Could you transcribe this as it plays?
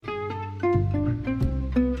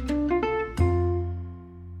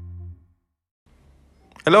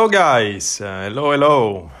Hello guys,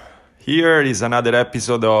 hello. Here is another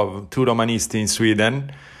episode of Two Romanisti in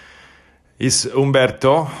Sweden. It's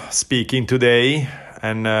Umberto speaking today,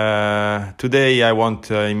 and today I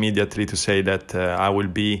want immediately to say that I will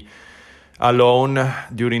be alone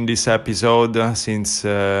during this episode since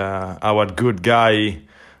our good guy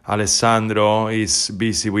Alessandro is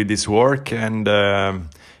busy with his work and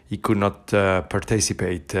he could not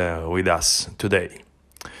participate with us today.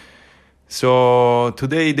 So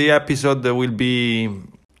today the episode will be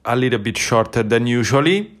a little bit shorter than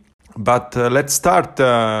usually, but let's start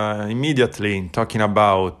immediately talking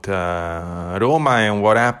about Roma and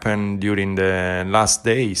what happened during the last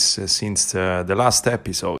days since the last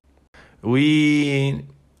episode. We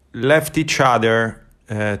left each other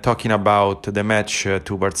talking about the match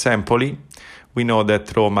towards Empoli. We know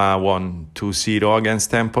that Roma won 2-0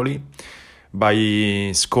 against Empoli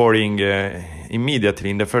by scoring immediately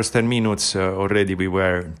in the first 10 minutes. Already we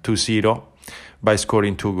were 2-0 by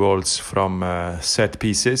scoring 2 goals from set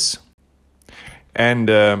pieces and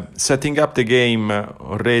setting up the game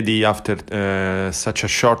already after such a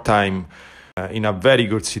short time in a very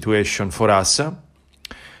good situation for us.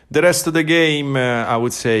 The rest of the game, I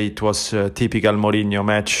would say it was a typical Mourinho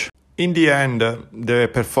match. In the end, the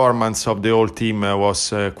performance of the whole team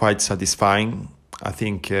was quite satisfying. I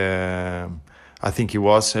think it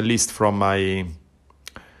was, at least from my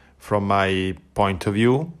point of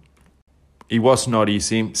view. It was not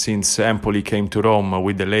easy since Empoli came to Rome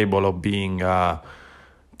with the label of being a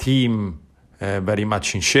team very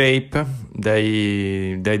much in shape.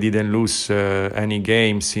 They didn't lose any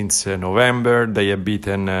game since November. They have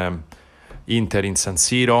beaten Inter in San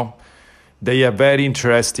Siro. They have very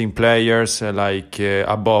interesting players like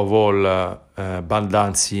above all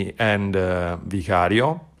Baldanzi and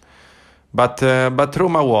Vicario. But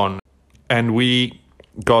Roma won, and we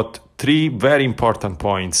got 3 very important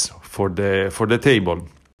points for the table,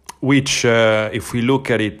 which if we look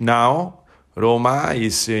at it now, Roma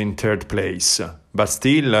is in 3rd place, but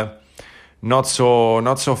still not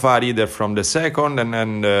so far either from the second,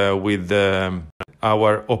 and with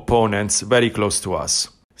our opponents very close to us.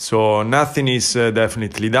 So nothing is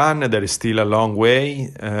definitely done. There is still a long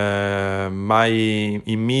way. My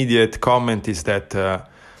immediate comment is that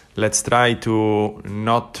let's try to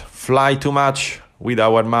not fly too much with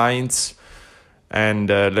our minds, and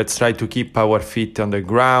let's try to keep our feet on the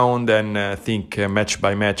ground and think match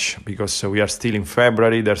by match, because we are still in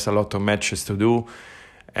February. There's a lot of matches to do,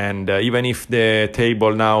 and even if the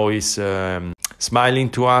table now is smiling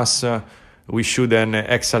to us, we shouldn't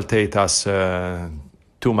exaltate us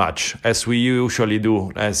too much, as we usually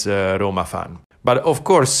do as a Roma fan. But of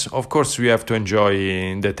course, we have to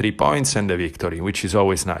enjoy the 3 points and the victory, which is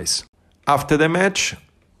always nice. After the match,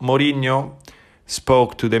 Mourinho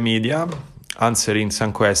spoke to the media, answering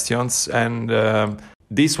some questions, and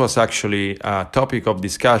this was actually a topic of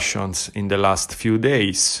discussions in the last few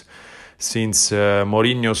days, since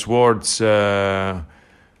Mourinho's words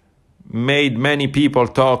made many people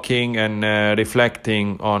talking and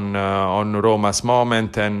reflecting on Roma's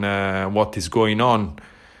moment and what is going on,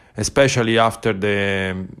 especially after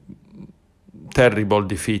the terrible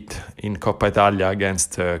defeat in Coppa Italia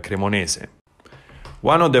against Cremonese.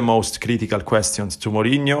 One of the most critical questions to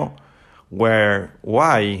Mourinho were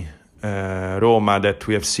why Roma that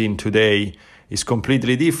we have seen today is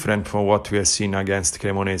completely different from what we have seen against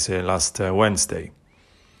Cremonese last Wednesday.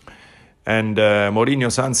 And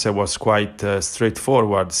Mourinho's answer was quite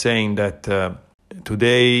straightforward, saying that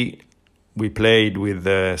today we played with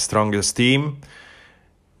the strongest team,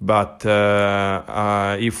 but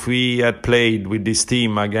if we had played with this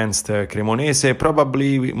team against Cremonese,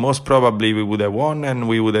 most probably we would have won and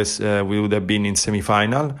we would have been in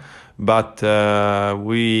semi-final. But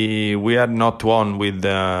we had not won with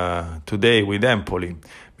today with Empoli,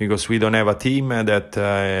 because we don't have a team that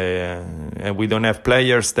and we don't have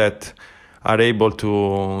players that are able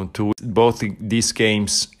to both these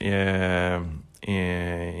games in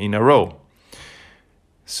a row.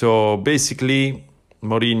 So basically,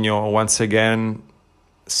 Mourinho once again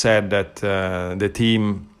said that the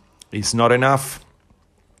team is not enough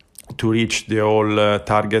to reach the all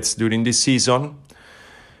targets during this season.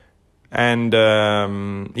 And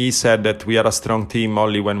he said that we are a strong team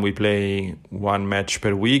only when we play 1 match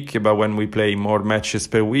per week, but when we play more matches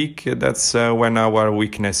per week, that's when our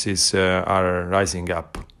weaknesses are rising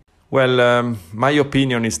up. Well, my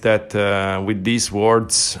opinion is that with these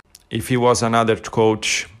words, if he was another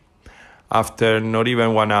coach, after not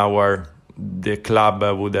even 1 hour, the club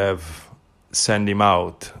would have sent him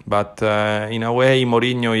out. But in a way,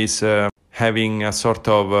 Mourinho is having a sort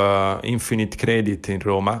of infinite credit in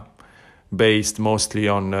Roma, based mostly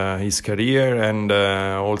on his career and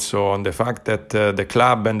also on the fact that the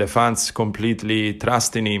club and the fans completely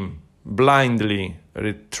trust in him, blindly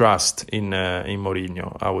trust in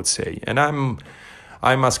Mourinho, I would say. And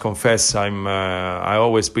I must confess, I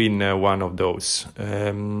always been one of those.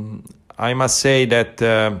 I must say that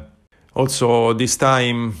also this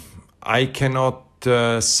time I cannot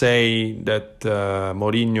say that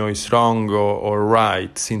Mourinho is wrong or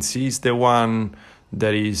right, since he's the one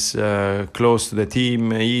that is close to the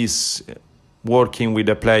team. He's working with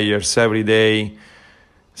the players every day,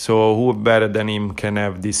 so who better than him can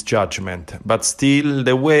have this judgment? But still,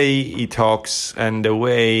 the way he talks and the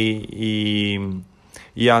way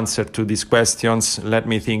he answers to these questions, let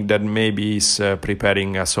me think that maybe he's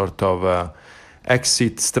preparing a sort of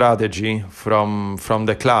exit strategy from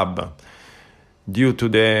the club, due to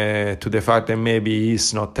the fact that maybe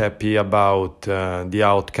he's not happy about the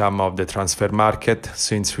outcome of the transfer market,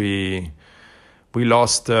 since we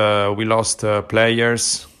lost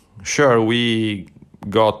players. Sure, we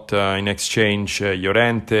got in exchange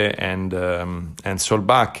Llorente and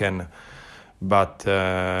Solbakken, but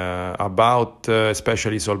about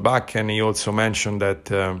especially Solbakken, he also mentioned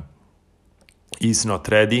that he's not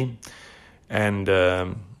ready, and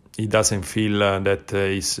he doesn't feel that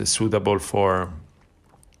he's suitable for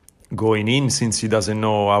going in, since he doesn't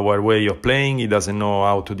know our way of playing, he doesn't know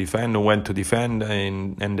how to defend or when to defend,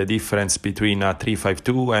 and the difference between a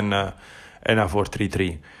 3-5-2 and a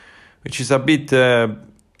 4-3-3, which is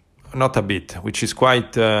which is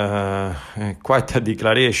quite a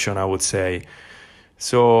declaration, I would say.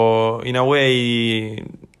 So in a way,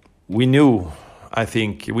 we knew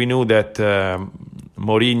that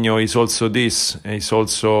Mourinho is also this. He's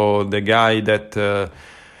also the guy that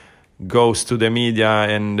goes to the media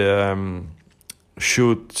and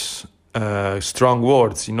shoots strong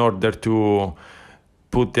words in order to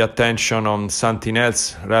put the attention on something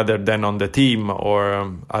else rather than on the team,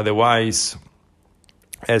 or otherwise,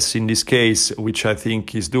 as in this case, which I think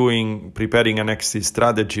he's doing, preparing an exit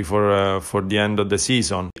strategy for the end of the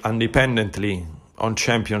season. Independently on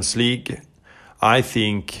Champions League, I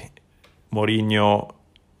think Mourinho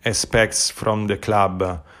expects from the club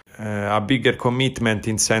a bigger commitment,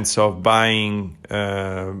 in sense of buying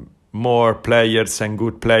more players and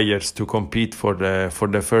good players to compete for the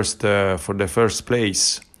first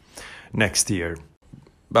place next year.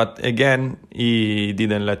 But again, he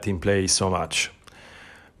didn't let him play so much.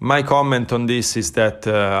 My comment on this is that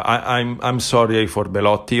I'm sorry for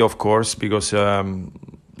Belotti, of course, because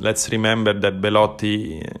let's remember that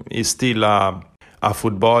Belotti is still a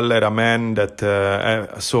footballer, a man that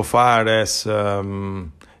so far has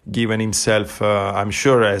given himself, I'm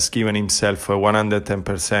sure has given himself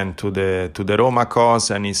 110% to the Roma cause,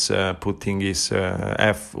 and is putting his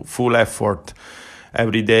full effort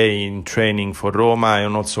every day in training for Roma,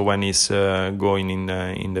 and also when he's going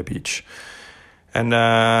in the pitch. And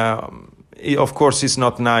of course, it's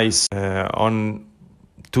not nice on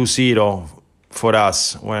 2-0 for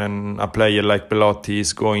us when a player like Belotti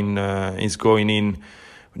is going in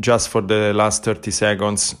just for the last 30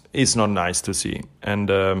 seconds. It's not nice to see, and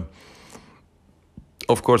of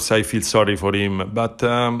course I feel sorry for him. But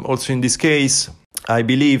also in this case, I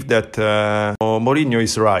believe that Mourinho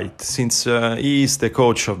is right, since he is the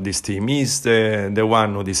coach of this team. He is the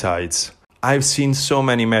one who decides. I've seen so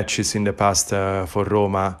many matches in the past for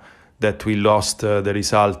Roma that we lost the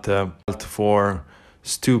result for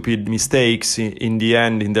stupid mistakes in the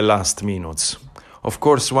end, in the last minutes. Of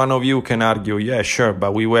course, one of you can argue, yeah, sure,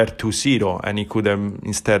 but we were 2-0, and he could have,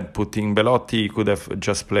 instead putting Belotti, he could have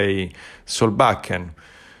just played Solbakken.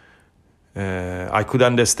 I could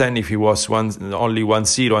understand if he was only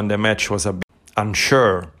 1-0 and the match was a bit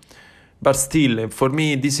unsure. But still, for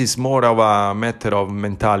me, this is more of a matter of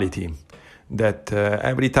mentality, that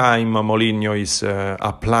every time Mourinho is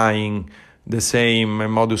applying the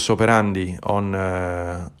same modus operandi on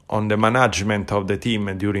the management of the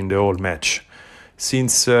team during the whole match,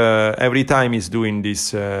 since every time he's doing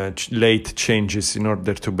these late changes in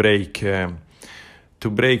order to break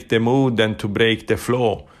the mood and to break the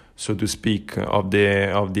flow, so to speak, of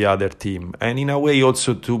the other team, and in a way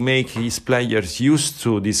also to make his players used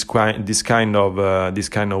to this kind of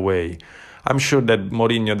way. I'm sure that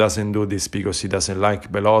Mourinho doesn't do this because he doesn't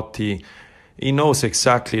like Belotti. He knows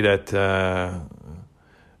exactly that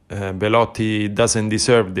Belotti doesn't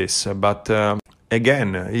deserve this, but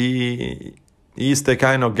again, he is the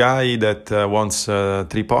kind of guy that wants 3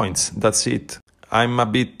 points. That's it. I'm a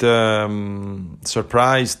bit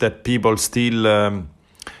surprised that people still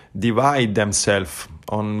divide themselves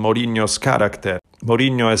on Mourinho's character.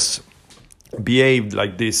 Mourinho has behaved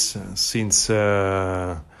like this since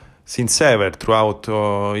since ever throughout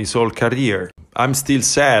his whole career. I'm still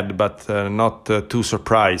sad, but not too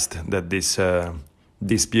surprised that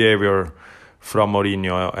this behavior from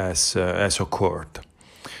Mourinho has occurred.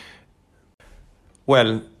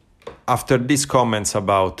 Well, after these comments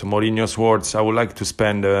about Mourinho's words, I would like to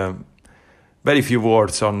spend very few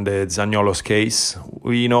words on the Zaniolo's case.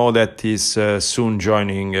 We know that he's soon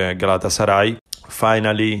joining Galatasaray.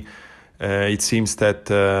 Finally, it seems that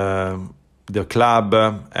the club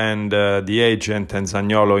and the agent and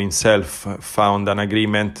Zaniolo himself found an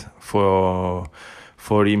agreement for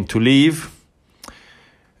him to leave.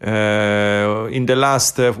 In the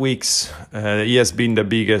last weeks, he has been the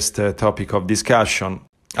biggest topic of discussion.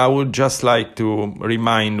 I would just like to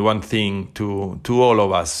remind one thing to all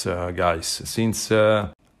of us, guys, since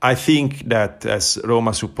I think that as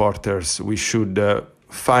Roma supporters, we should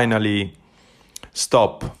finally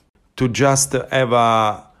stop to just have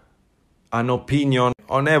an opinion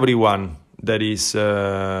on everyone that is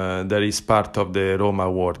part of the Roma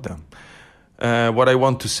world. What I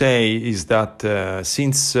want to say is that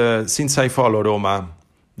since I follow Roma,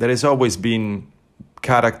 there has always been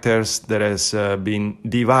characters that has been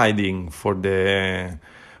dividing for the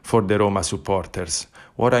Roma supporters.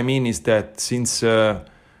 What I mean is that since the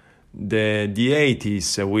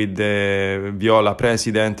 80s with the Viola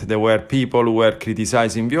president, there were people who were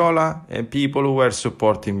criticizing Viola and people who were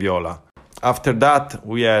supporting Viola. After that,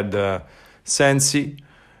 we had Sensi.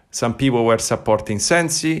 Some people were supporting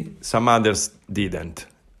Sensi, some others didn't.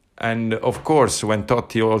 And of course, when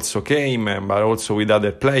Totti also came, but also with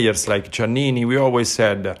other players like Giannini, we always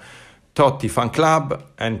said Totti fan club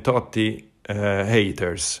and Totti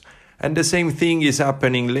haters. And the same thing is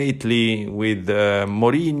happening lately with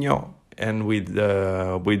Mourinho and with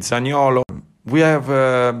Zaniolo. We have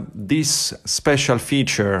this special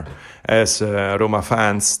feature as Roma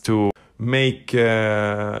fans to make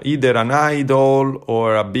either an idol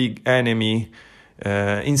or a big enemy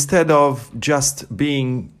instead of just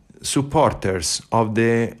being supporters of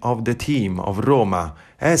the team of Roma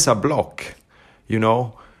as a block, you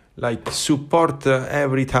know, like support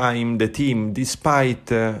every time the team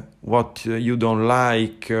despite what you don't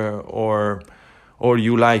like or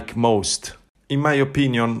you like most. In my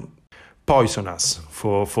opinion, poisonous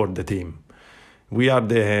for the team. We are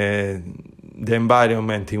the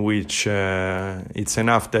environment in which it's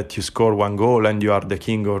enough that you score one goal and you are the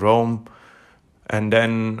king of Rome, and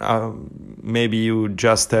then maybe you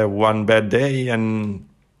just have one bad day and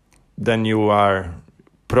then you are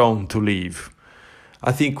prone to leave.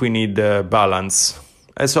 I think we need balance,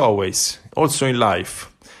 as always, also in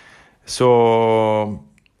life. So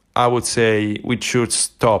I would say we should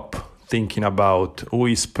stop thinking about who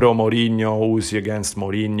is pro Mourinho, who is against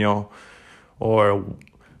Mourinho, or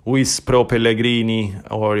who is pro Pellegrini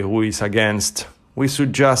or who is against. We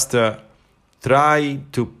should just try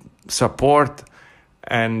to support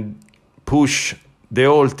and push the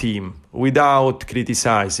whole team without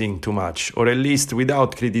criticizing too much, or at least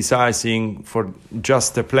without criticizing for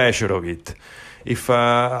just the pleasure of it. If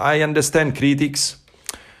I understand critics,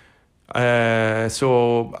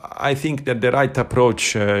 so I think that the right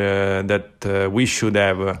approach that we should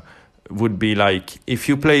have would be like, if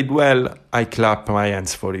you played well, I clap my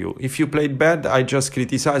hands for you. If you played bad, I just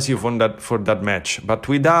criticize you for that match, but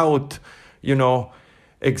without, you know,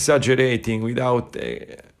 exaggerating, without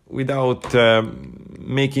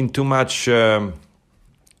making too much of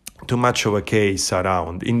a case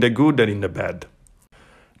around, in the good and in the bad.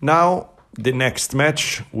 Now, the next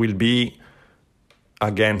match will be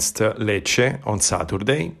against Lecce on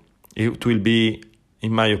Saturday. It will be,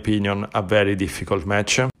 in my opinion, a very difficult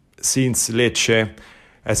match. Since Lecce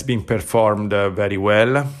has been performed very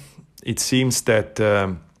well, it seems that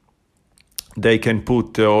they can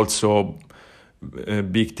put also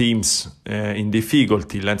big teams in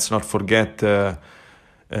difficulty. Let's not forget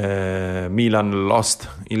Milan lost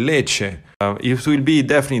in Lecce. It will be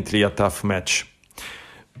definitely a tough match.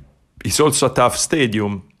 It's also a tough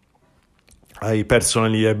stadium. I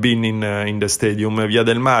personally have been in the stadium Via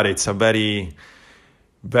del Mare. It's a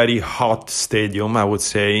very hot stadium, I would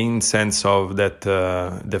say, in sense of that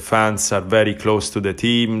the fans are very close to the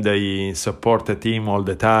team. They support the team all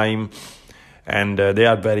the time, and they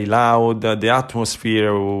are very loud. The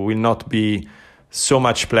atmosphere will not be so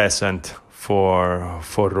much pleasant for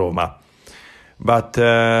Roma. But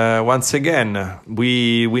once again,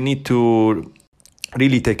 we need to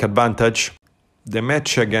really take advantage. The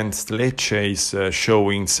match against Lecce is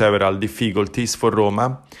showing several difficulties for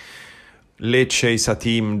Roma. Lecce is a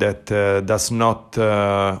team that does not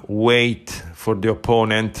wait for the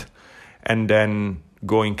opponent and then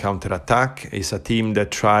go in counter-attack. It's a team that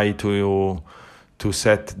try to to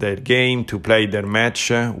set their game, to play their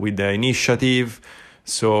match with the initiative.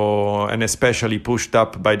 So, and especially pushed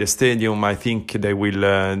up by the stadium, I think they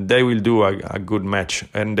will do a good match,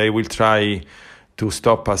 and they will try to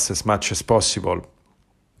stop us as much as possible.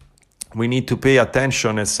 We need to pay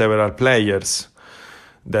attention at several players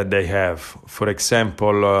that they have. For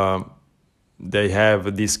example, they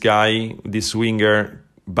have this guy, this winger,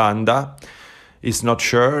 Banda. He's not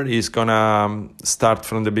sure he's gonna start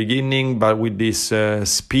from the beginning, but with this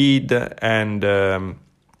speed and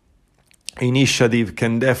initiative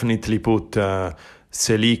can definitely put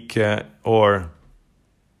Selic or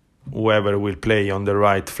whoever will play on the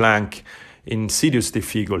right flank in serious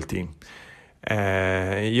difficulty.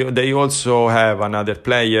 They also have another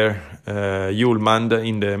player, Hjulmand,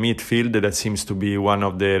 in the midfield that seems to be one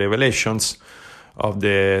of the revelations of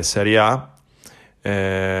the Serie A.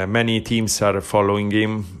 Many teams are following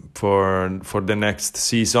him for the next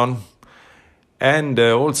season. And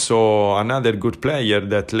also another good player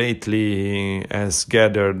that lately has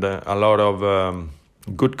gathered a lot of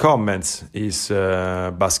good comments is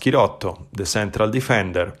Baschirotto, the central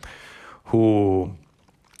defender, who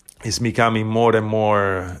is becoming more and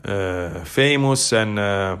more famous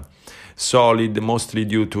and solid, mostly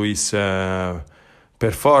due to his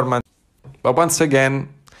performance. But once again,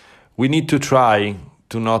 we need to try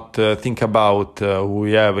to not think about who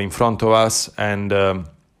we have in front of us, and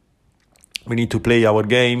we need to play our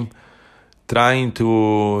game, trying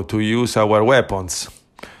to use our weapons.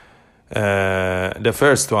 The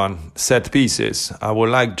first one, set pieces. I would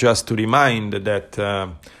like just to remind that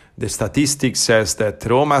the statistics says that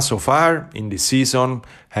Roma so far in this season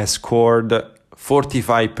has scored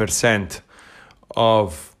 45%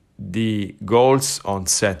 of the goals on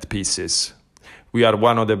set pieces. We are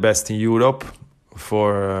one of the best in Europe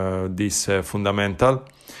for this fundamental.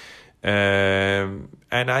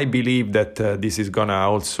 And I believe that this is gonna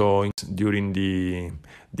also during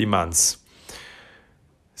the months.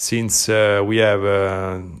 Since we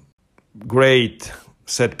have great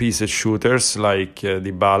set pieces shooters like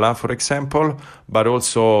Dybala, for example, but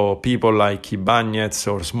also people like Ibanez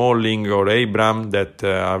or Smalling or Abraham that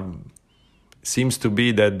seems to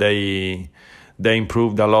be that they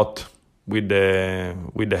improved a lot with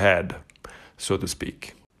the head, so to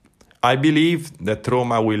speak. I believe that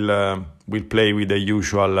Roma will play with the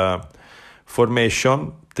usual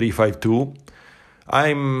formation 3-5-2.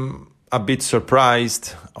 I'm a bit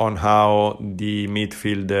surprised on how the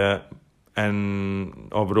midfield and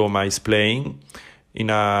of Roma is playing in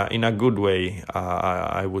a good way,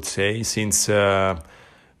 I would say, since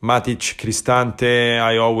Matic, Cristante,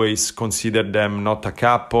 I always consider them not a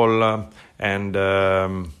couple, and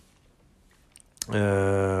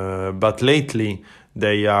but lately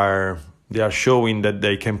they are showing that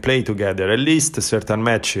they can play together, at least certain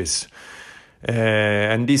matches.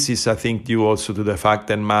 And this is, I think, due also to the fact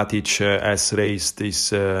that Matic has raised his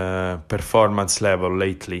performance level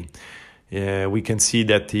lately. We can see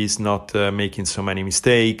that he's not making so many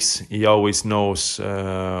mistakes. He always knows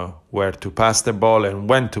where to pass the ball and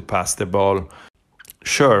when to pass the ball.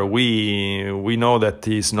 Sure, we know that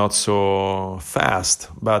he's not so fast,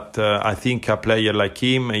 but I think a player like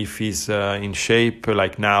him, if he's in shape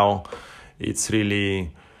like now, it's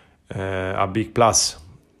really a big plus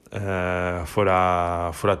for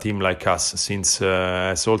a team like us. Since,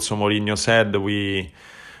 as also Mourinho said, we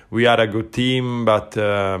are a good team, but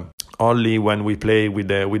only when we play with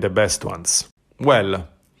the best ones. Well,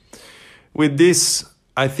 with this,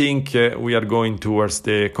 I think we are going towards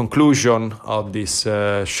the conclusion of this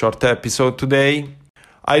short episode today.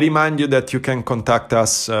 I remind you that you can contact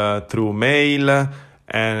us through mail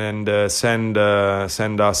and send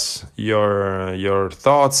us your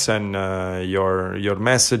thoughts and your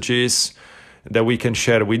messages that we can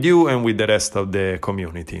share with you and with the rest of the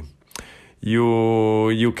community.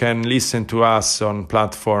 You can listen to us on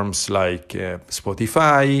platforms like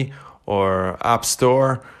Spotify or App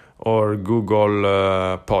Store or Google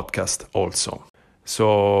Podcast also.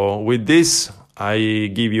 So with this,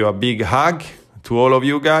 I give you a big hug to all of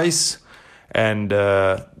you guys, and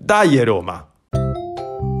Dai Roma!